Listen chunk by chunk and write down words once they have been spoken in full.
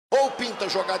pinta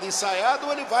jogada ensaiada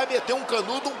ou ele vai meter um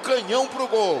canudo, um canhão pro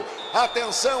gol.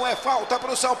 Atenção, é falta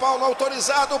pro São Paulo,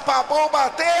 autorizado, Pabon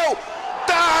bateu,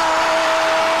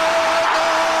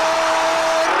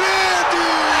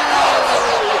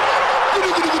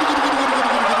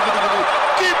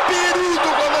 que peru do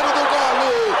goleiro do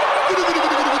Galo!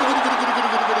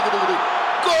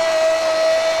 Gol!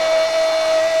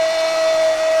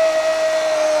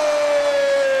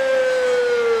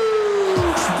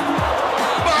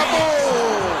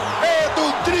 Babon é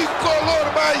do tricolor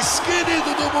mais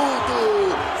querido do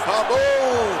mundo.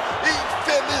 Babon,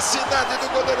 infelicidade do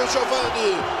goleiro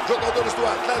Giovanni. Jogadores do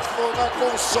Atlético vão lá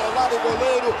consolar o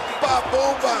goleiro.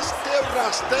 Babon bateu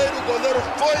rasteiro, o goleiro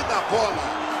foi na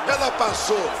bola. Ela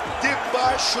passou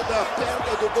debaixo da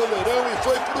perna do goleirão e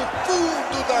foi pro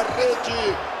fundo da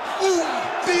rede.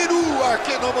 Peru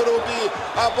aqui no Morumbi.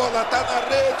 A bola tá na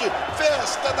rede.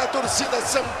 Festa da torcida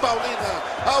São Paulina.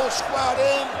 Aos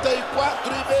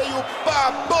 44,5,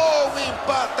 Babon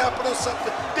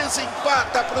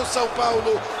desempata pro São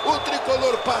Paulo. O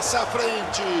tricolor passa à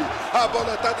frente. A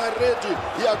bola tá na rede.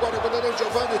 E agora o goleirão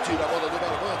Giovanni tira a bola do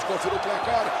barbante. Confira o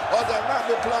placar. Olha lá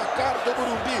no placar do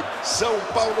Morumbi. São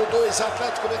Paulo 2,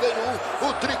 Atlético-MG 1.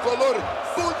 O tricolor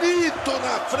bonito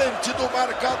na frente do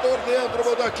marcador. Leandro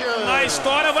Modaquian. Na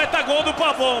história vai estar gol do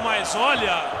Pabon, mas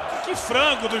olha, que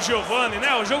frango do Giovanni,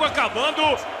 né? O jogo acabando,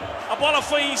 a bola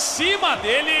foi em cima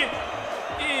dele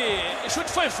e o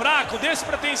chute foi fraco,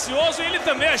 despretensioso, e ele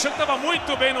também achou que estava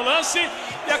muito bem no lance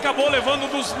e acabou levando um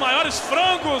dos maiores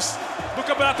frangos do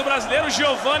Campeonato Brasileiro. O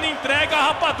Giovanni entrega a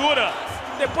rapadura.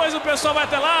 Depois o pessoal vai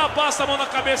até lá, passa a mão na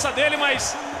cabeça dele,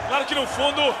 mas claro que no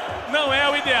fundo não é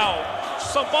o ideal.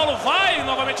 São Paulo vai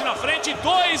novamente na frente,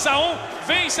 2-1,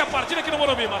 vence a partida aqui no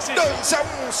Morumbi, Marcinho.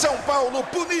 2-1, São Paulo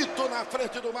bonito na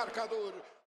frente do marcador.